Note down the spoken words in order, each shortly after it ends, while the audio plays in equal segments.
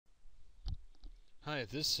Hi,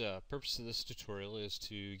 this purpose of this tutorial is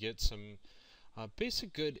to get some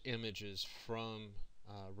basic good images from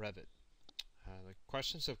Revit. The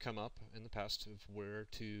questions have come up in the past of where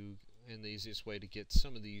to, and the easiest way to get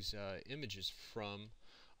some of these images from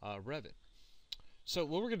Revit. So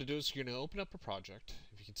what we're going to do is you're going to open up a project.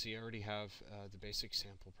 If you can see, I already have the basic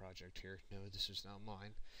sample project here. No, this is not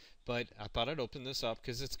mine. But I thought I'd open this up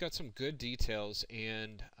because it's got some good details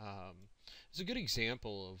and it's a good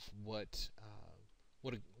example of what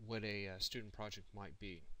a student project might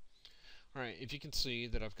be. Alright, if you can see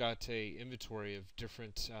that I've got a inventory of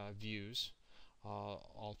different views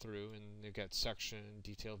all through, and they've got section,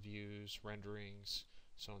 detail views, renderings,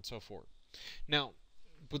 so on and so forth. Now,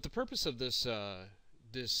 with the purpose of this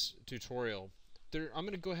this tutorial, I'm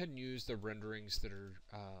going to go ahead and use the renderings that are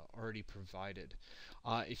already provided.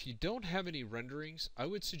 If you don't have any renderings, I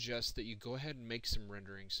would suggest that you go ahead and make some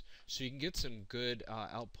renderings so you can get some good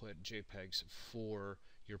output JPEGs for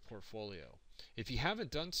your portfolio. If you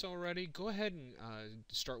haven't done so already, go ahead and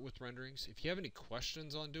start with renderings. If you have any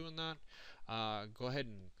questions on doing that, go ahead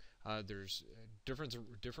and there's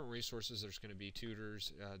different resources. There's going to be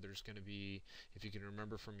tutors. There's going to be, if you can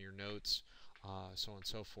remember from your notes, so on and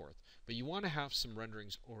so forth. But you want to have some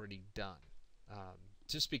renderings already done.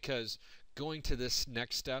 Just because going to this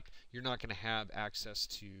next step, you're not going to have access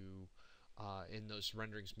to, and those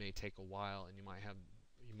renderings may take a while, and you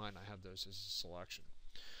might not have those as a selection.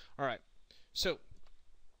 All right, so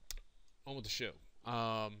on with the show.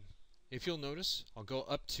 If you'll notice, I'll go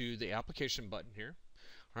up to the application button here,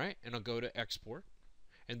 all right, and I'll go to export,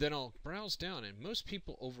 and then I'll browse down, and most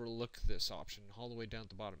people overlook this option all the way down at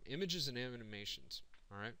the bottom, images and animations.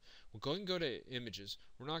 All right, we'll go and go to images.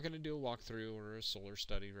 We're not going to do a walkthrough or a solar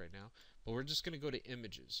study right now, but we're just going to go to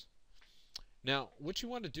images. Now, what you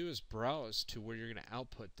want to do is browse to where you're going to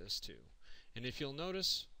output this to. And if you'll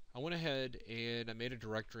notice, I went ahead and I made a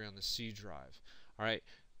directory on the C drive. All right,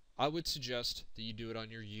 I would suggest that you do it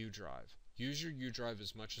on your U drive. Use your U drive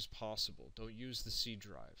as much as possible. Don't use the C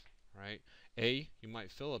drive. All right, A, you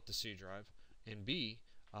might fill up the C drive, and B,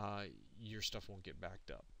 your stuff won't get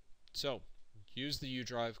backed up. So use the U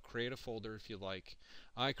drive, create a folder if you like.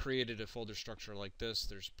 I created a folder structure like this.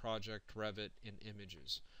 There's project, Revit, and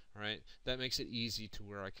images. All right, that makes it easy to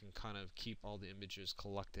where I can kind of keep all the images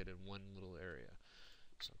collected in one little area.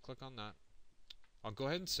 So click on that. I'll go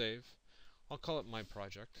ahead and save. I'll call it my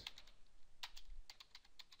project.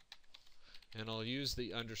 And I'll use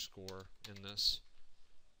the underscore in this.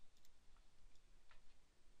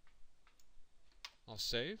 I'll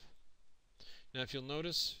save. Now if you'll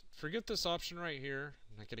notice, forget this option right here.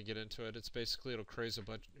 I'm not going to get into it. It's basically, it'll create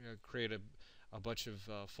a bunch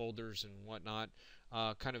of folders and whatnot.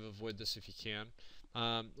 Kind of avoid this if you can.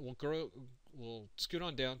 We'll scoot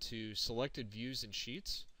on down to selected views and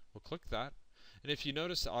sheets. We'll click that. And if you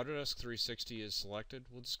notice the Autodesk 360 is selected,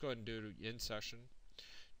 we'll just go ahead and do it in session.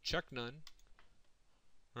 Check none.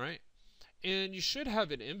 Alright. And you should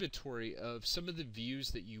have an inventory of some of the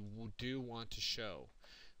views that you do want to show.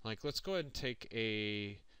 Like, let's go ahead and take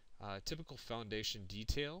a typical foundation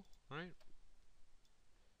detail, right?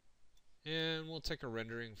 And we'll take a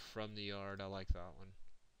rendering from the yard. I like that one.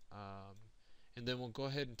 And then we'll go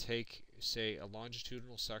ahead and take, say, a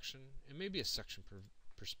longitudinal section, and maybe a section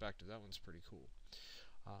perspective. That one's pretty cool.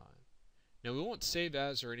 Now, we won't save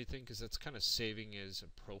as or anything because that's kind of saving as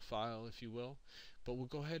a profile, if you will. But we'll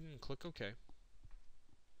go ahead and click OK.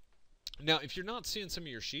 Now, if you're not seeing some of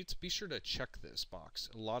your sheets, be sure to check this box.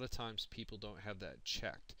 A lot of times people don't have that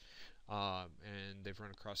checked, and they've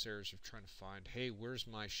run across errors of trying to find, hey, where's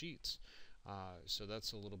my sheets? So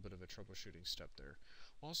that's a little bit of a troubleshooting step there.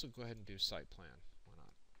 We'll also go ahead and do site plan. Why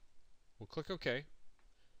not? We'll click OK.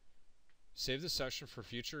 Save the session for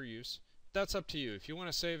future use. That's up to you. If you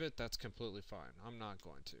want to save it, that's completely fine. I'm not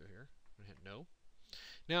going to here. I'm going to hit no.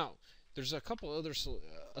 Now, there's a couple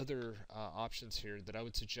other options here that I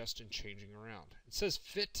would suggest in changing around. It says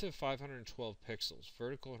fit to 512 pixels,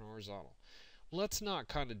 vertical and horizontal. Let's not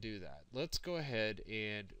kind of do that. Let's go ahead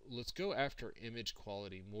and let's go after image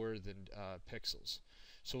quality more than pixels.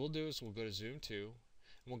 So what we'll do is we'll go to zoom 2,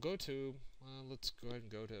 and we'll go to, let's go ahead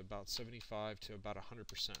and go to about 75 to about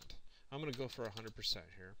 100%. I'm going to go for 100%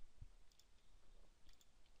 here.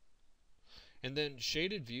 And then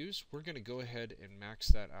shaded views, we're going to go ahead and max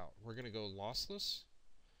that out. We're going to go lossless,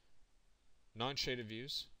 non-shaded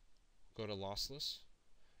views, go to lossless,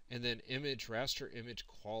 and then image, raster image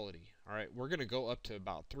quality. Alright, we're going to go up to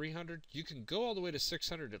about 300. You can go all the way to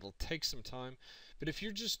 600. It'll take some time. But if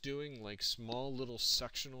you're just doing like small little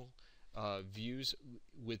sectional views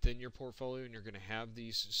within your portfolio and you're going to have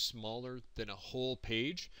these smaller than a whole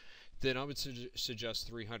page, then I would suggest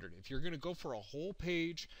 300. If you're going to go for a whole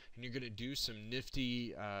page and you're going to do some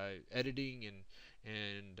nifty editing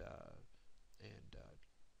and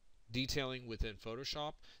detailing within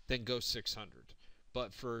Photoshop, then go 600.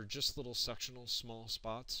 But for just little sectional small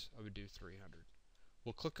spots, I would do 300.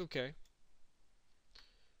 We'll click OK.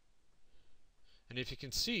 And if you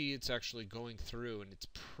can see, it's actually going through and it's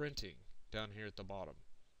printing down here at the bottom.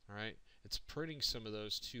 All right, it's printing some of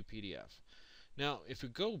those to PDF. Now, if we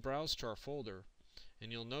go browse to our folder,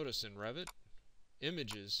 and you'll notice in Revit,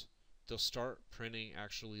 images, they'll start printing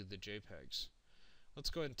actually the JPEGs. Let's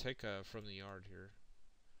go ahead and take from the yard here.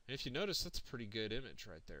 And if you notice, that's a pretty good image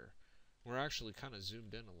right there. We're actually kind of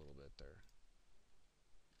zoomed in a little bit there.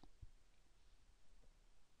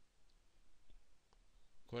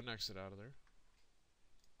 Go ahead and exit out of there.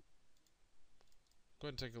 Go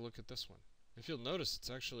ahead and take a look at this one. If you'll notice, it's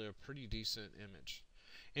actually a pretty decent image.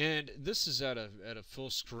 And this is at a full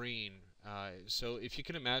screen, so if you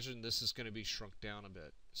can imagine, this is going to be shrunk down a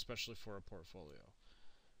bit, especially for a portfolio.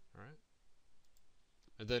 All right.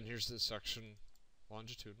 And then here's the section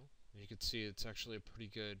longitudinal. You can see it's actually a pretty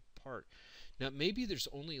good part. Now maybe there's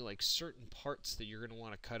only like certain parts that you're going to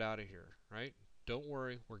want to cut out of here, right? Don't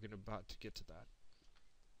worry, we're about to get to that.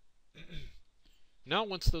 Now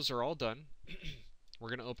once those are all done, we're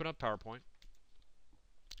going to open up PowerPoint.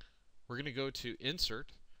 We're going to go to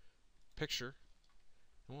Insert, Picture,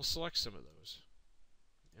 and we'll select some of those.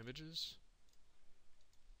 Images.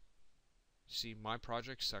 See My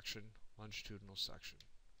Project section, longitudinal section.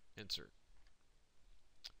 Insert.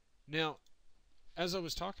 Now, as I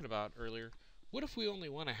was talking about earlier, what if we only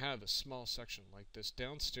want to have a small section like this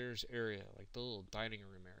downstairs area, like the little dining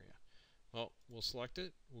room area? Well, we'll select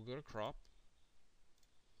it. We'll go to Crop.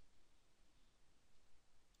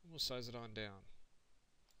 We'll size it on down.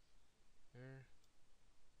 There,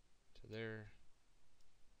 to there,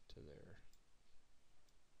 to there.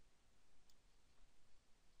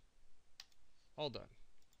 All done.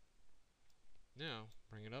 Now,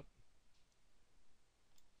 bring it up.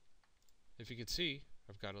 If you can see,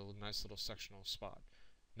 I've got a nice little sectional spot.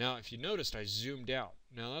 Now, if you noticed, I zoomed out.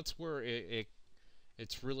 Now, that's where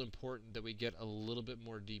it's real important that we get a little bit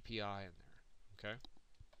more DPI in there, okay?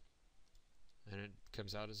 And it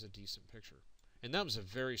comes out as a decent picture. And that was a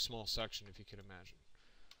very small section, if you can imagine.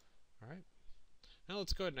 All right. Now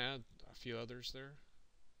let's go ahead and add a few others there,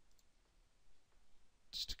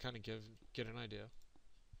 just to kind of get an idea.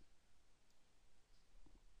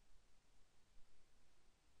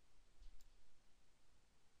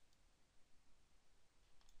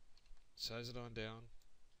 Size it on down.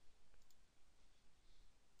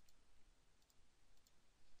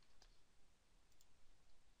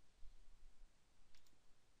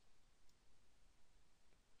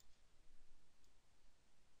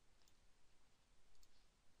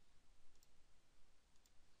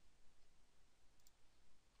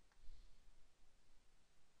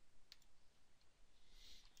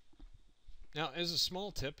 Now, as a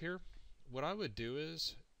small tip here, what I would do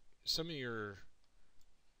is some of your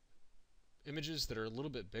images that are a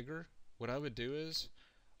little bit bigger, what I would do is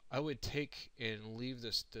I would take and leave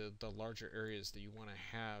the larger areas that you want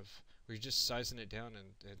to have, where you're just sizing it down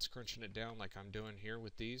and scrunching it down like I'm doing here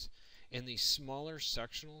with these, and these smaller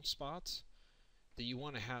sectional spots that you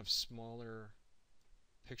want to have smaller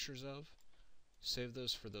pictures of, save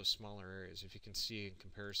those for those smaller areas, if you can see in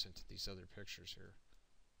comparison to these other pictures here.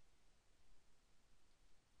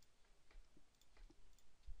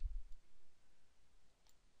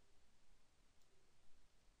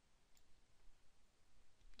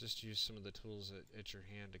 Just use some of the tools at your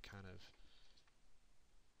hand to kind of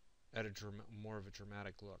add more of a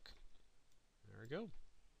dramatic look. There we go.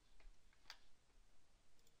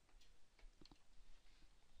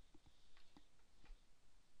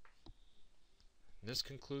 And this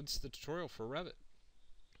concludes the tutorial for Revit.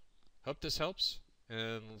 Hope this helps,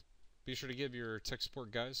 and be sure to give your tech support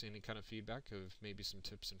guys any kind of feedback of maybe some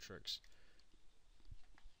tips and tricks.